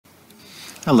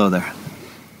Hello there.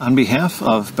 On behalf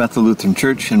of Bethel Lutheran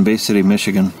Church in Bay City,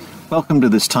 Michigan, welcome to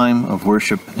this time of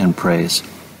worship and praise.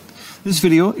 This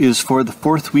video is for the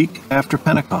fourth week after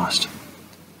Pentecost.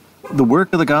 The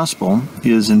work of the gospel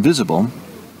is invisible,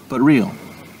 but real.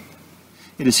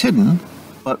 It is hidden,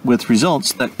 but with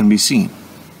results that can be seen,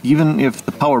 even if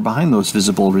the power behind those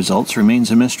visible results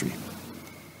remains a mystery.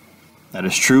 That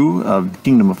is true of the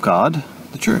kingdom of God,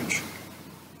 the church.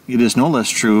 It is no less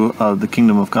true of the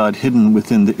kingdom of God hidden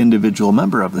within the individual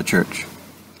member of the church.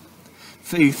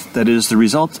 Faith that is the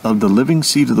result of the living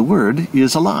seed of the Word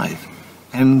is alive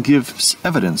and gives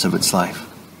evidence of its life.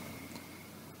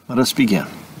 Let us begin.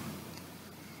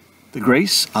 The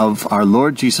grace of our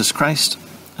Lord Jesus Christ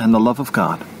and the love of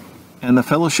God and the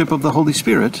fellowship of the Holy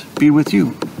Spirit be with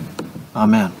you.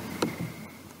 Amen.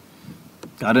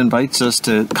 God invites us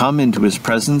to come into His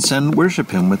presence and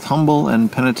worship Him with humble and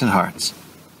penitent hearts.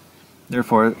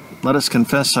 Therefore, let us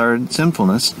confess our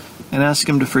sinfulness and ask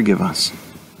Him to forgive us.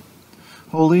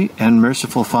 Holy and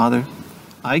merciful Father,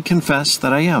 I confess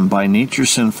that I am by nature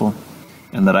sinful,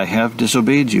 and that I have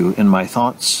disobeyed you in my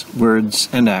thoughts, words,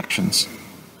 and actions.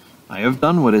 I have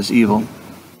done what is evil,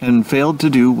 and failed to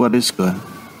do what is good.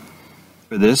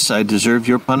 For this I deserve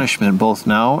your punishment both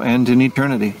now and in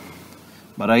eternity.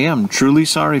 But I am truly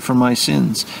sorry for my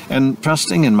sins, and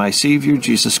trusting in my Savior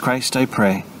Jesus Christ I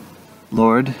pray,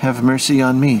 Lord, have mercy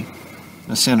on me,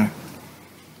 a sinner.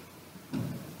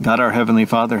 God our Heavenly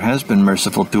Father has been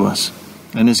merciful to us,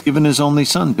 and has given His only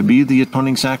Son to be the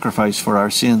atoning sacrifice for our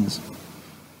sins.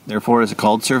 Therefore, as a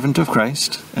called servant of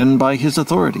Christ, and by His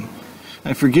authority,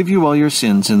 I forgive you all your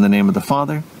sins in the name of the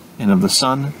Father, and of the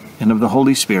Son, and of the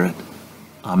Holy Spirit.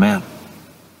 Amen.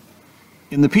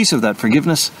 In the peace of that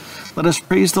forgiveness, let us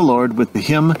praise the Lord with the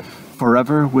hymn,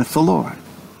 Forever with the Lord.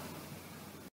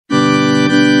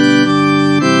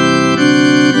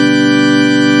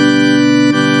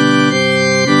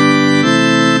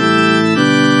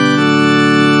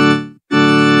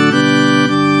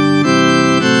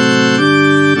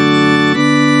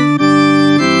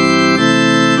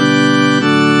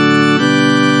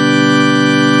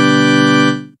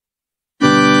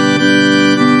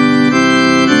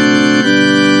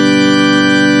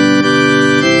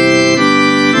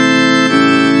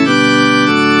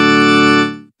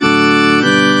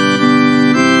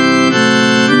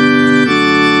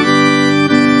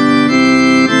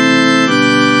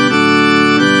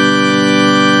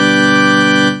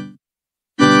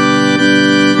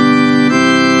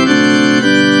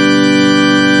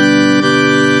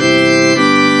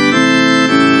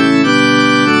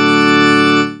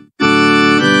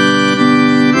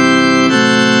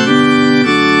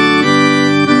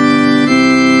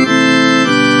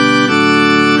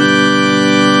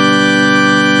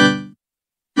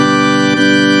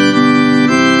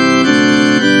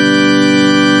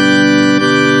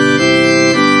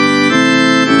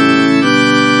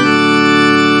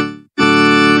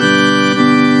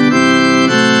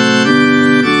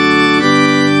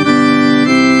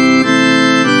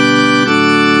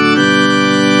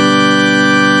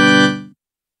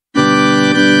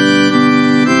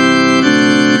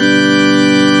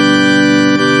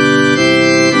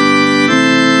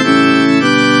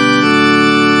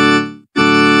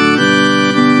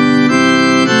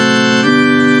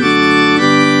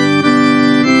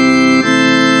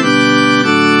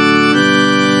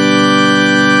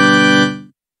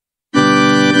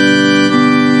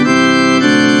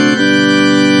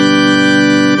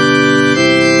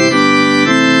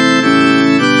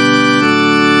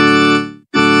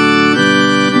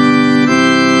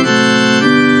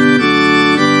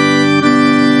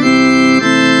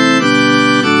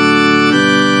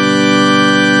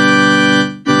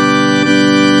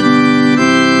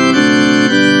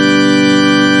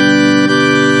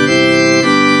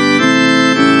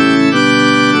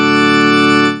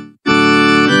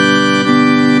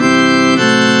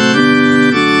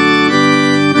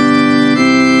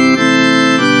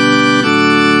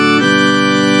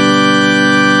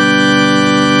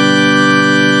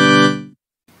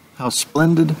 How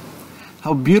splendid,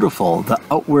 how beautiful the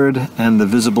outward and the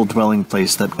visible dwelling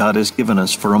place that God has given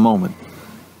us for a moment,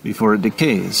 before it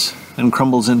decays and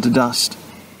crumbles into dust.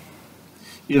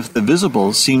 If the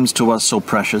visible seems to us so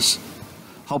precious,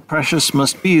 how precious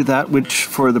must be that which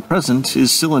for the present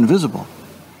is still invisible.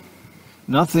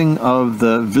 Nothing of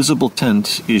the visible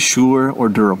tent is sure or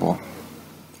durable.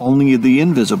 Only the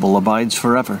invisible abides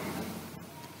forever.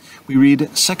 We read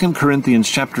 2 Corinthians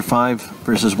chapter 5,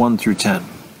 verses 1 through 10.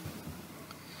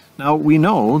 Now we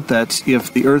know that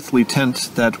if the earthly tent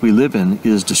that we live in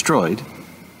is destroyed,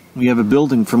 we have a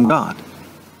building from God,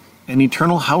 an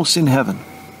eternal house in heaven,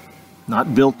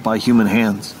 not built by human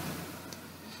hands.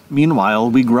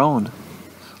 Meanwhile, we groan,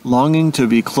 longing to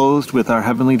be clothed with our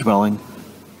heavenly dwelling,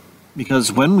 because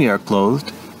when we are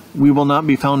clothed, we will not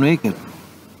be found naked.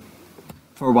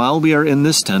 For while we are in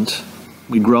this tent,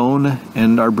 we groan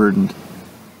and are burdened,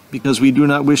 because we do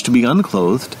not wish to be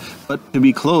unclothed, but to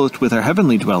be clothed with our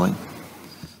heavenly dwelling,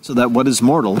 so that what is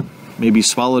mortal may be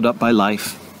swallowed up by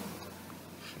life.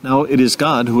 Now it is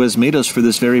God who has made us for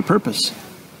this very purpose,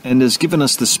 and has given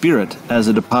us the Spirit as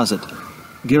a deposit,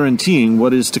 guaranteeing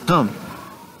what is to come.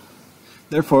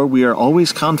 Therefore we are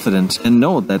always confident and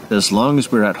know that as long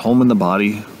as we're at home in the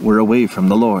body, we're away from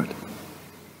the Lord.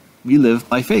 We live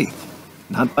by faith,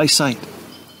 not by sight.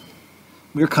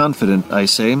 We're confident, I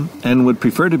say, and would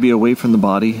prefer to be away from the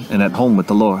body and at home with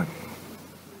the Lord.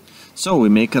 So we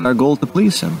make it our goal to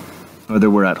please Him, whether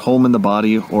we're at home in the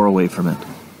body or away from it.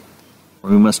 For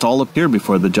we must all appear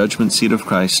before the judgment seat of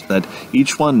Christ, that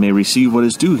each one may receive what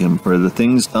is due him for the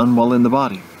things done while in the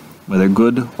body, whether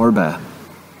good or bad.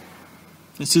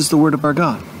 This is the word of our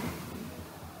God.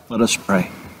 Let us pray.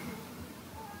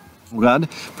 God,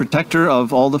 protector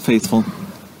of all the faithful,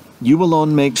 you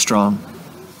alone make strong,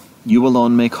 you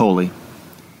alone make holy.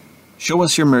 Show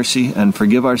us your mercy and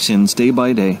forgive our sins day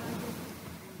by day.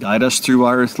 Guide us through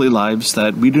our earthly lives,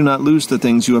 that we do not lose the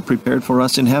things you have prepared for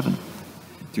us in heaven.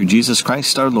 Through Jesus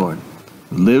Christ our Lord,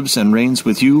 who lives and reigns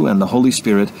with you and the Holy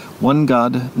Spirit, one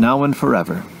God, now and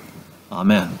forever.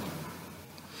 Amen.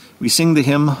 We sing the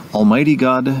hymn, Almighty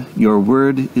God, your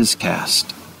word is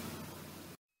cast.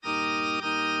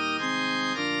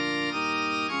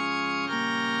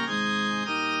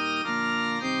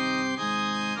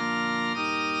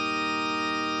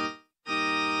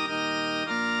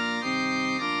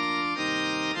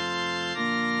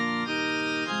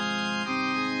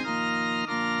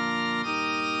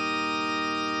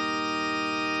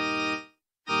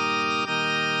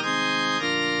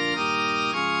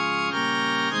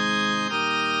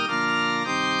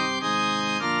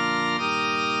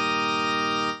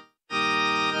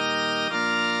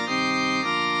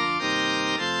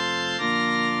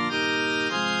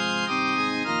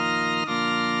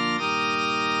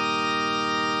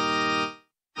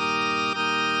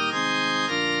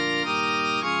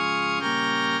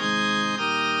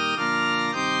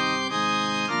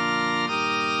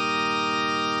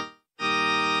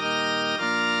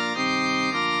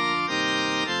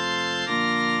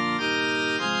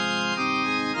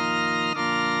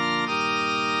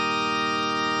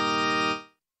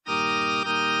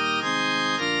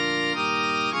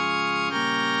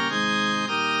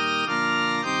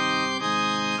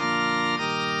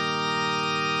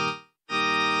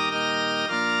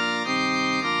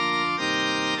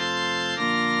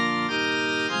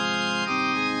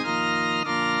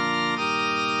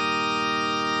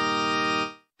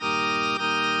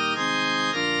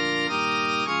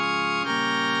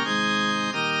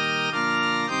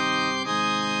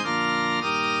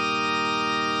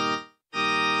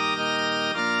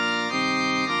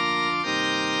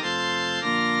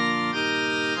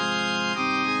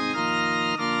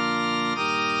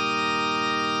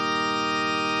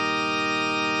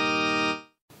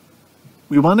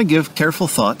 We want to give careful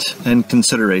thought and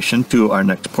consideration to our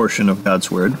next portion of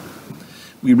God's Word.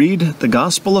 We read the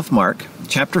Gospel of Mark,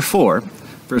 chapter 4,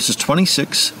 verses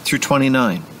 26 through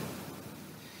 29.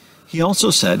 He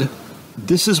also said,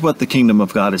 "This is what the kingdom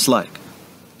of God is like.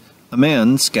 A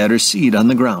man scatters seed on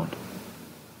the ground.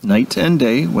 Night and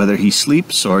day, whether he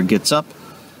sleeps or gets up,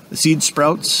 the seed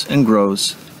sprouts and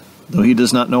grows, though he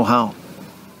does not know how.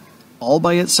 All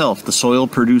by itself the soil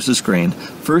produces grain,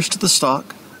 first the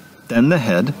stalk, then the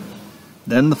head,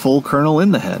 then the full kernel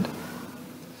in the head.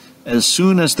 As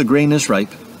soon as the grain is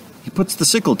ripe, he puts the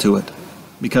sickle to it,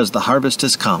 because the harvest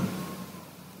has come."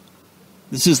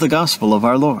 This is the gospel of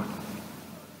our Lord.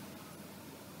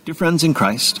 Dear friends in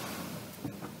Christ,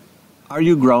 are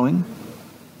you growing?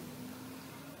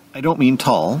 I don't mean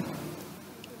tall,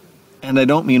 and I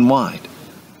don't mean wide.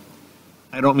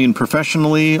 I don't mean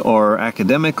professionally or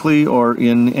academically or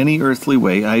in any earthly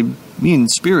way. I mean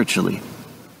spiritually.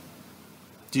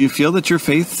 Do you feel that your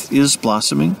faith is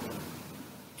blossoming?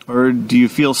 Or do you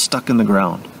feel stuck in the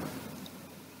ground?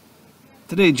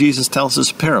 Today, Jesus tells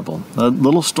us a parable, a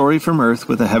little story from earth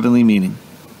with a heavenly meaning.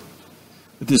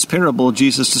 With this parable,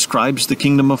 Jesus describes the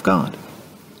kingdom of God.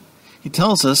 He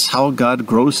tells us how God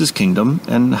grows his kingdom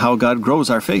and how God grows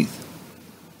our faith.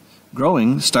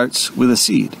 Growing starts with a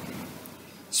seed.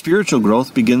 Spiritual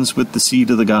growth begins with the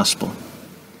seed of the gospel.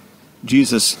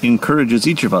 Jesus encourages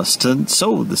each of us to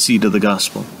sow the seed of the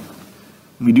gospel.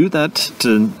 We do that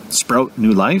to sprout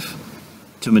new life,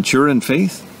 to mature in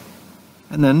faith,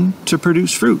 and then to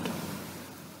produce fruit.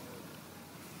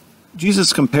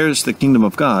 Jesus compares the kingdom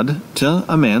of God to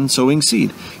a man sowing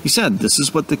seed. He said, "This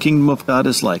is what the kingdom of God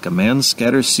is like. A man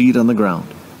scatters seed on the ground."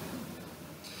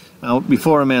 Now,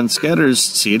 before a man scatters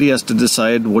seed, he has to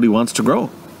decide what he wants to grow.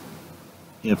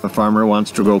 If a farmer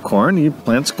wants to grow corn, he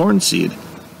plants corn seed.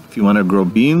 If you want to grow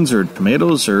beans or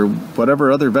tomatoes or whatever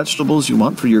other vegetables you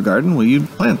want for your garden, well, you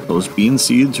plant those bean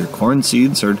seeds or corn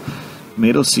seeds or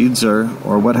tomato seeds or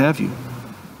what have you.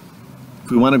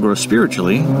 If we want to grow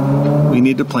spiritually, we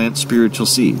need to plant spiritual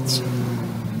seeds.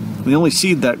 The only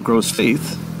seed that grows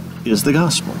faith is the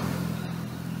gospel.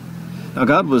 Now,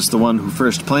 God was the one who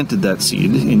first planted that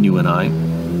seed in you and I.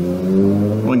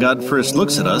 When God first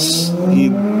looks at us, He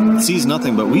sees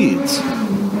nothing but weeds.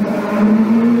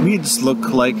 Weeds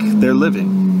look like they're living,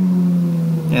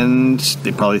 and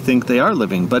they probably think they are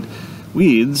living, but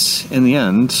weeds, in the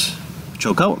end,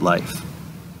 choke out life.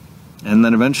 And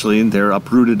then eventually they're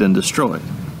uprooted and destroyed.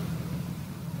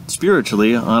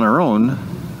 Spiritually, on our own,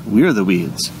 we're the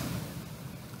weeds.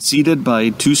 Seeded by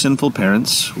two sinful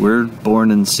parents, we're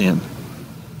born in sin.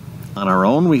 On our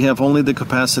own, we have only the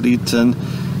capacity to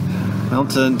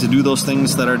do those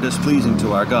things that are displeasing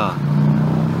to our God.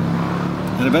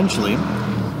 And eventually,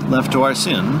 left to our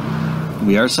sin,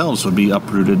 we ourselves would be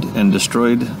uprooted and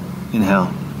destroyed in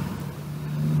hell.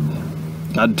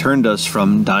 God turned us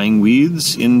from dying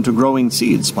weeds into growing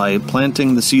seeds by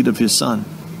planting the seed of His Son.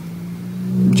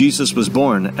 Jesus was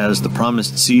born as the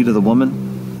promised seed of the woman.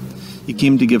 He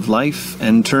came to give life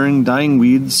and turn dying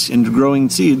weeds into growing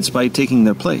seeds by taking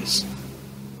their place.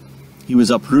 He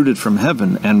was uprooted from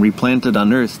heaven and replanted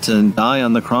on earth to die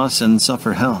on the cross and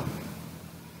suffer hell.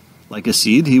 Like a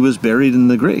seed, He was buried in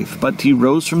the grave, but He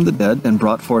rose from the dead and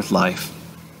brought forth life.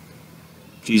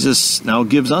 Jesus now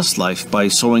gives us life by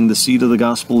sowing the seed of the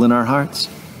gospel in our hearts.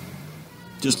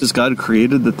 Just as God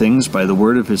created the things by the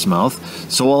word of His mouth,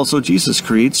 so also Jesus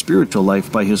creates spiritual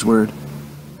life by His word.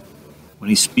 When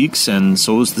He speaks and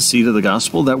sows the seed of the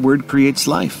gospel, that word creates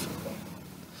life.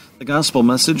 The gospel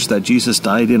message that Jesus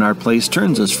died in our place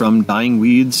turns us from dying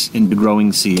weeds into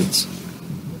growing seeds.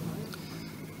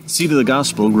 The seed of the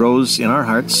gospel grows in our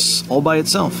hearts all by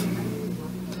itself.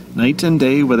 Night and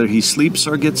day, whether he sleeps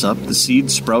or gets up, the seed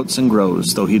sprouts and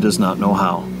grows, though he does not know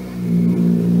how.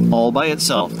 All by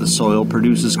itself, the soil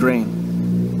produces grain.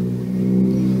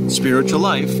 Spiritual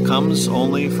life comes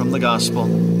only from the gospel.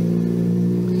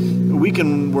 We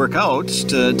can work out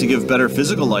to give better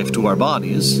physical life to our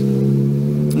bodies.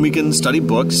 We can study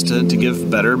books to give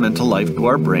better mental life to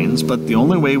our brains, but the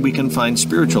only way we can find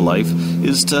spiritual life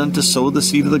is to sow the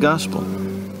seed of the gospel.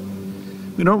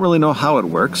 We don't really know how it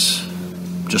works,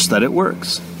 just that it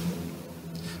works.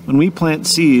 When we plant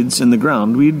seeds in the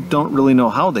ground, we don't really know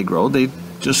how they grow, they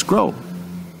just grow.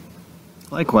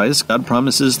 Likewise, God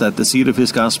promises that the seed of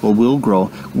His gospel will grow,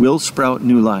 will sprout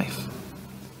new life.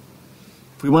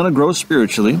 If we want to grow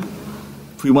spiritually,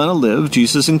 if we want to live,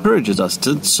 Jesus encourages us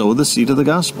to sow the seed of the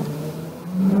gospel.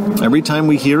 Every time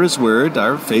we hear His word,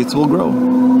 our faith will grow.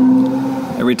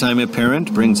 Every time a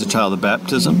parent brings a child to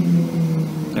baptism,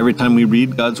 every time we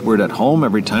read God's word at home,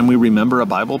 every time we remember a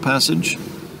Bible passage,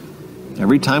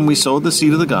 every time we sow the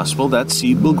seed of the gospel, that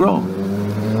seed will grow.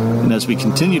 And as we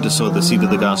continue to sow the seed of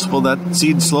the gospel, that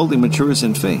seed slowly matures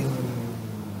in faith.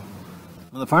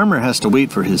 Well, the farmer has to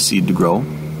wait for his seed to grow.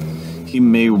 He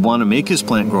may want to make his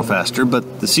plant grow faster,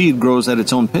 but the seed grows at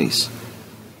its own pace.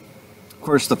 Of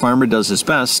course, the farmer does his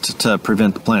best to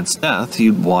prevent the plant's death. He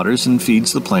waters and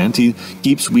feeds the plant. He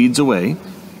keeps weeds away.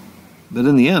 But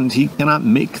in the end, he cannot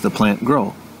make the plant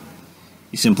grow.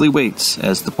 He simply waits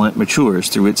as the plant matures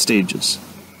through its stages.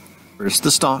 First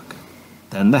the stalk,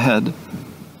 then the head,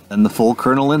 then the full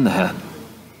kernel in the head.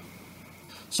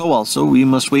 So also, we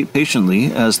must wait patiently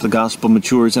as the gospel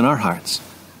matures in our hearts.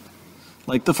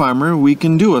 Like the farmer, we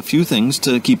can do a few things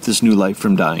to keep this new life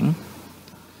from dying.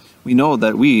 We know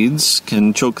that weeds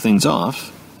can choke things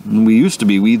off, and we used to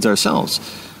be weeds ourselves.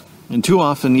 And too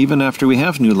often, even after we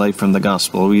have new life from the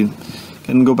gospel, we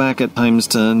can go back at times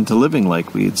to living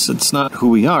like weeds. It's not who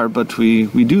we are, but we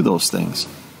do those things.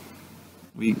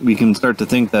 We can start to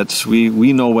think that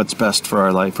we know what's best for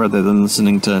our life rather than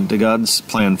listening to God's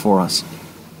plan for us.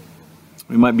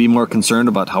 We might be more concerned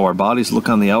about how our bodies look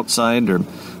on the outside, or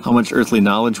how much earthly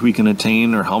knowledge we can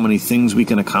attain, or how many things we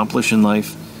can accomplish in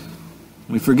life.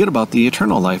 We forget about the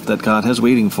eternal life that God has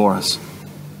waiting for us.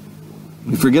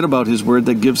 We forget about His word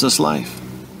that gives us life.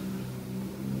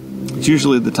 It's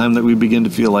usually the time that we begin to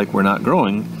feel like we're not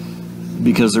growing,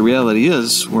 because the reality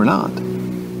is we're not.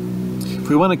 If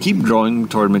we want to keep growing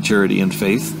toward maturity in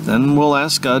faith, then we'll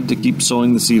ask God to keep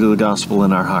sowing the seed of the gospel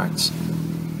in our hearts.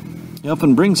 He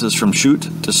often brings us from shoot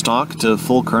to stalk to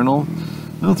full kernel,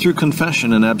 through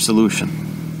confession and absolution.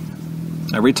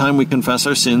 Every time we confess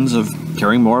our sins of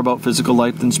caring more about physical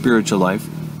life than spiritual life,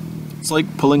 it's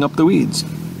like pulling up the weeds.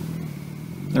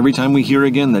 Every time we hear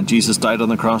again that Jesus died on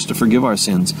the cross to forgive our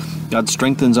sins, God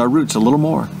strengthens our roots a little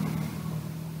more.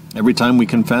 Every time we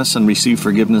confess and receive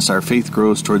forgiveness, our faith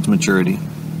grows towards maturity.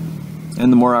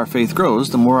 And the more our faith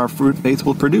grows, the more our faith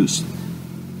will produce.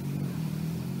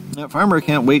 That farmer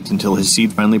can't wait until his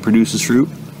seed finally produces fruit.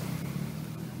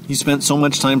 He spent so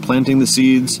much time planting the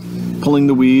seeds, pulling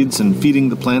the weeds, and feeding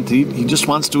the plant. He just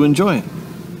wants to enjoy it.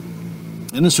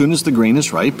 And as soon as the grain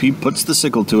is ripe, he puts the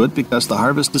sickle to it because the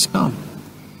harvest has come.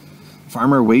 The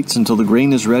farmer waits until the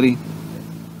grain is ready.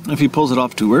 If he pulls it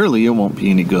off too early, it won't be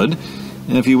any good.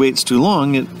 And if he waits too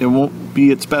long, it won't be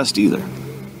its best either.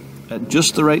 At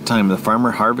just the right time, the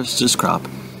farmer harvests his crop,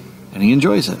 and he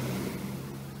enjoys it.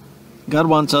 God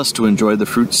wants us to enjoy the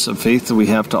fruits of faith that we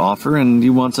have to offer, and He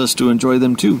wants us to enjoy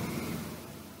them too.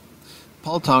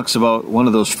 Paul talks about one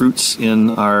of those fruits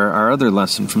in our other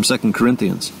lesson from 2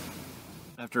 Corinthians.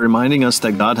 After reminding us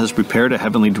that God has prepared a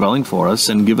heavenly dwelling for us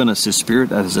and given us His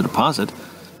Spirit as a deposit,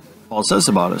 Paul says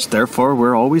about us, therefore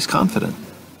we're always confident.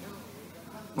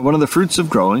 One of the fruits of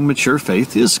growing, mature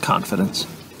faith is confidence.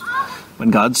 When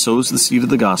God sows the seed of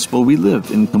the gospel, we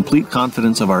live in complete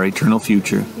confidence of our eternal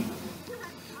future.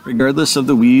 Regardless of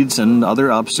the weeds and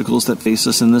other obstacles that face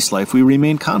us in this life, we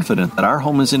remain confident that our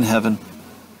home is in heaven.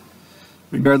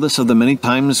 Regardless of the many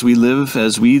times we live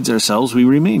as weeds ourselves, we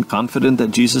remain confident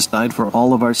that Jesus died for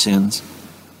all of our sins.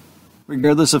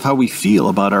 Regardless of how we feel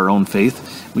about our own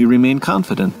faith, we remain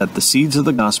confident that the seeds of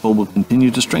the gospel will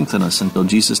continue to strengthen us until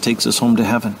Jesus takes us home to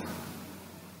heaven.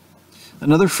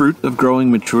 Another fruit of growing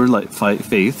mature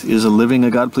faith is living a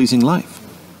God-pleasing life.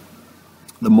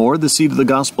 The more the seed of the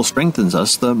gospel strengthens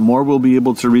us, the more we'll be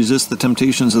able to resist the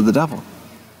temptations of the devil.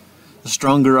 The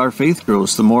stronger our faith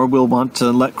grows, the more we'll want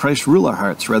to let Christ rule our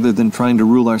hearts rather than trying to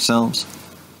rule ourselves.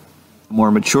 The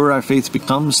more mature our faith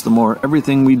becomes, the more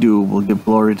everything we do will give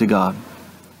glory to God.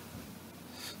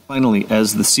 Finally,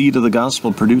 as the seed of the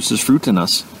gospel produces fruit in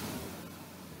us,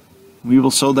 we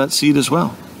will sow that seed as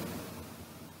well.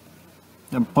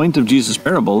 The point of Jesus'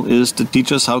 parable is to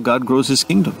teach us how God grows His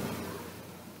kingdom.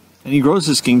 And He grows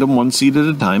His kingdom one seed at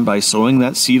a time by sowing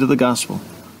that seed of the gospel.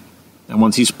 And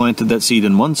once He's planted that seed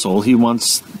in one soul, He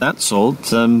wants that soul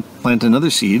to plant another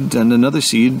seed and another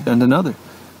seed and another.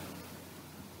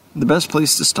 The best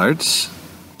place to start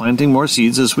planting more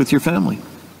seeds is with your family.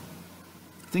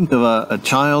 Think of a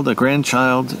child, a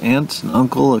grandchild, aunt, an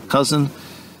uncle, a cousin.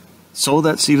 Sow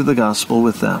that seed of the gospel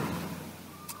with them.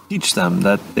 Teach them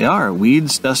that they are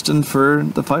weeds destined for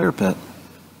the fire pit.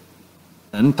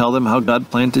 Then tell them how God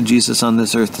planted Jesus on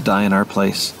this earth to die in our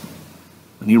place.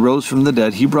 When He rose from the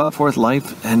dead, He brought forth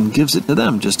life and gives it to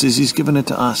them, just as He's given it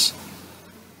to us.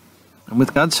 And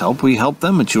with God's help, we help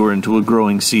them mature into a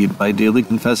growing seed by daily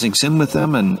confessing sin with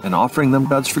them and offering them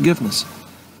God's forgiveness.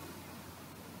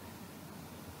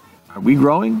 Are we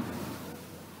growing?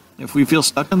 If we feel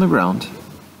stuck on the ground,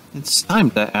 it's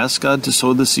time to ask God to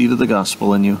sow the seed of the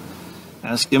gospel in you.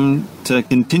 Ask Him to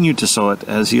continue to sow it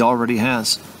as He already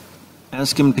has.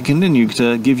 Ask Him to continue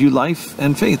to give you life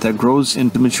and faith that grows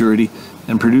into maturity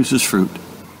and produces fruit.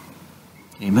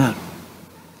 Amen.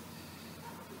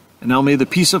 And now may the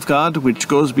peace of God, which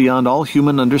goes beyond all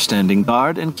human understanding,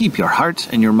 guard and keep your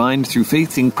heart and your mind through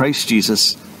faith in Christ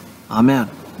Jesus. Amen.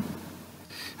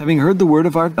 Having heard the word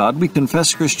of our God, we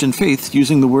confess Christian faith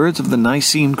using the words of the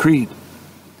Nicene Creed.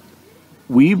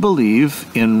 We believe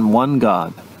in one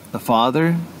God, the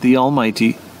Father, the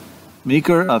Almighty,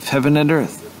 maker of heaven and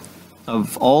earth,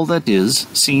 of all that is,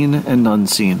 seen and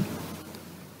unseen.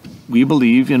 We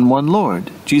believe in one Lord,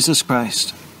 Jesus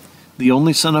Christ, the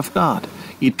only Son of God,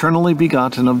 eternally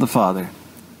begotten of the Father,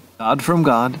 God from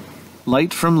God,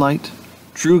 light from light,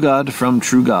 true God from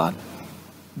true God,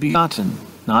 begotten,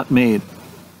 not made,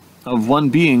 of one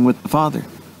being with the Father.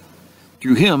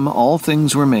 Through Him all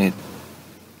things were made.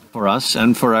 For us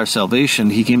and for our salvation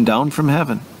He came down from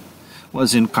heaven,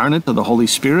 was incarnate of the Holy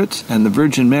Spirit and the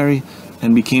Virgin Mary,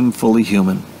 and became fully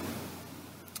human.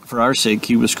 For our sake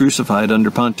He was crucified under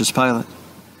Pontius Pilate.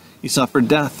 He suffered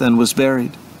death and was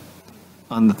buried.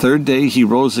 On the third day He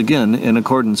rose again in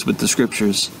accordance with the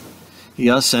Scriptures. He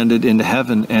ascended into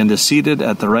heaven and is seated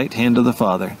at the right hand of the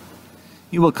Father.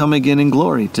 He will come again in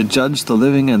glory to judge the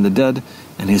living and the dead,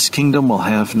 and His kingdom will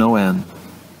have no end.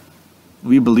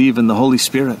 We believe in the Holy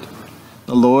Spirit,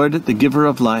 the Lord, the giver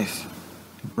of life,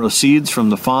 who proceeds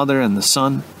from the Father and the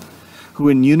Son, who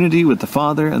in unity with the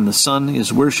Father and the Son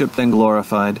is worshipped and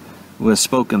glorified, who has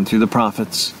spoken through the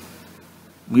prophets.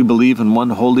 We believe in one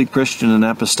holy Christian and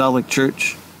apostolic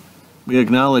church. We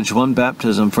acknowledge one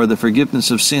baptism for the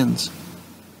forgiveness of sins.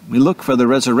 We look for the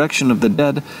resurrection of the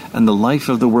dead and the life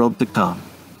of the world to come.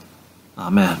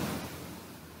 Amen.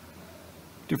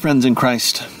 Dear friends in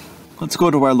Christ, let's go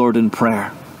to our Lord in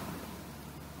prayer.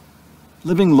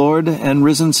 Living Lord and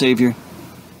risen Savior,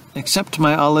 accept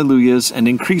my alleluias and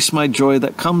increase my joy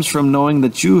that comes from knowing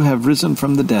that you have risen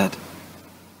from the dead.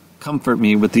 Comfort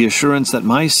me with the assurance that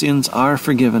my sins are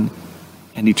forgiven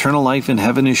and eternal life in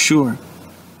heaven is sure.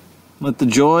 Let the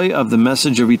joy of the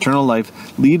message of eternal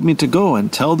life lead me to go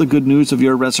and tell the good news of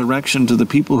your resurrection to the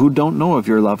people who don't know of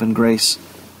your love and grace.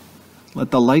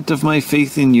 Let the light of my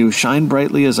faith in you shine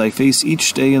brightly as I face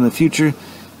each day in the future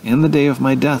and the day of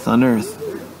my death on earth.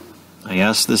 I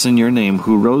ask this in your name,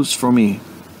 who rose for me.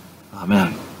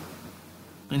 Amen.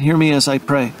 And hear me as I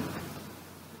pray.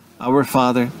 Our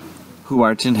Father, who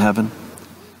art in heaven,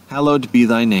 hallowed be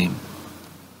thy name.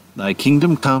 Thy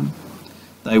kingdom come,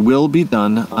 thy will be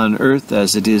done on earth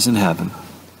as it is in heaven.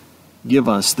 Give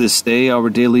us this day our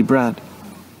daily bread,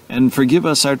 and forgive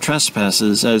us our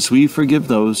trespasses as we forgive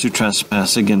those who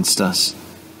trespass against us.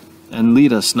 And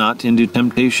lead us not into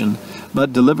temptation,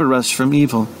 but deliver us from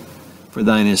evil. For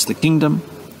thine is the kingdom,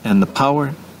 and the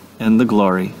power, and the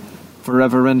glory,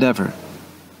 forever and ever.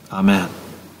 Amen.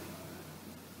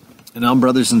 And now,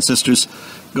 brothers and sisters,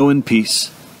 go in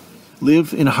peace.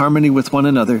 Live in harmony with one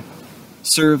another.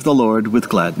 Serve the Lord with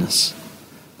gladness.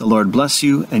 The Lord bless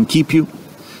you and keep you.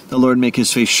 The Lord make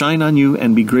his face shine on you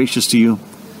and be gracious to you.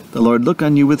 The Lord look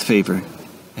on you with favor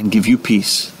and give you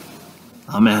peace.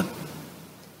 Amen.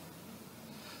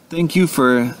 Thank you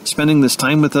for spending this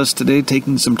time with us today,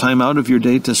 taking some time out of your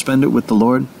day to spend it with the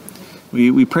Lord.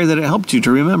 We pray that it helped you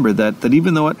to remember that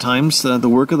even though at times the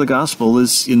work of the gospel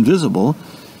is invisible,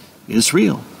 it is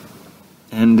real,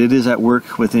 and it is at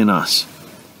work within us.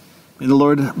 May the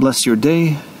Lord bless your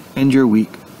day and your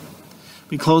week.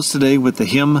 We close today with the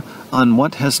hymn, On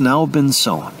What Has Now Been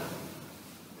Sown.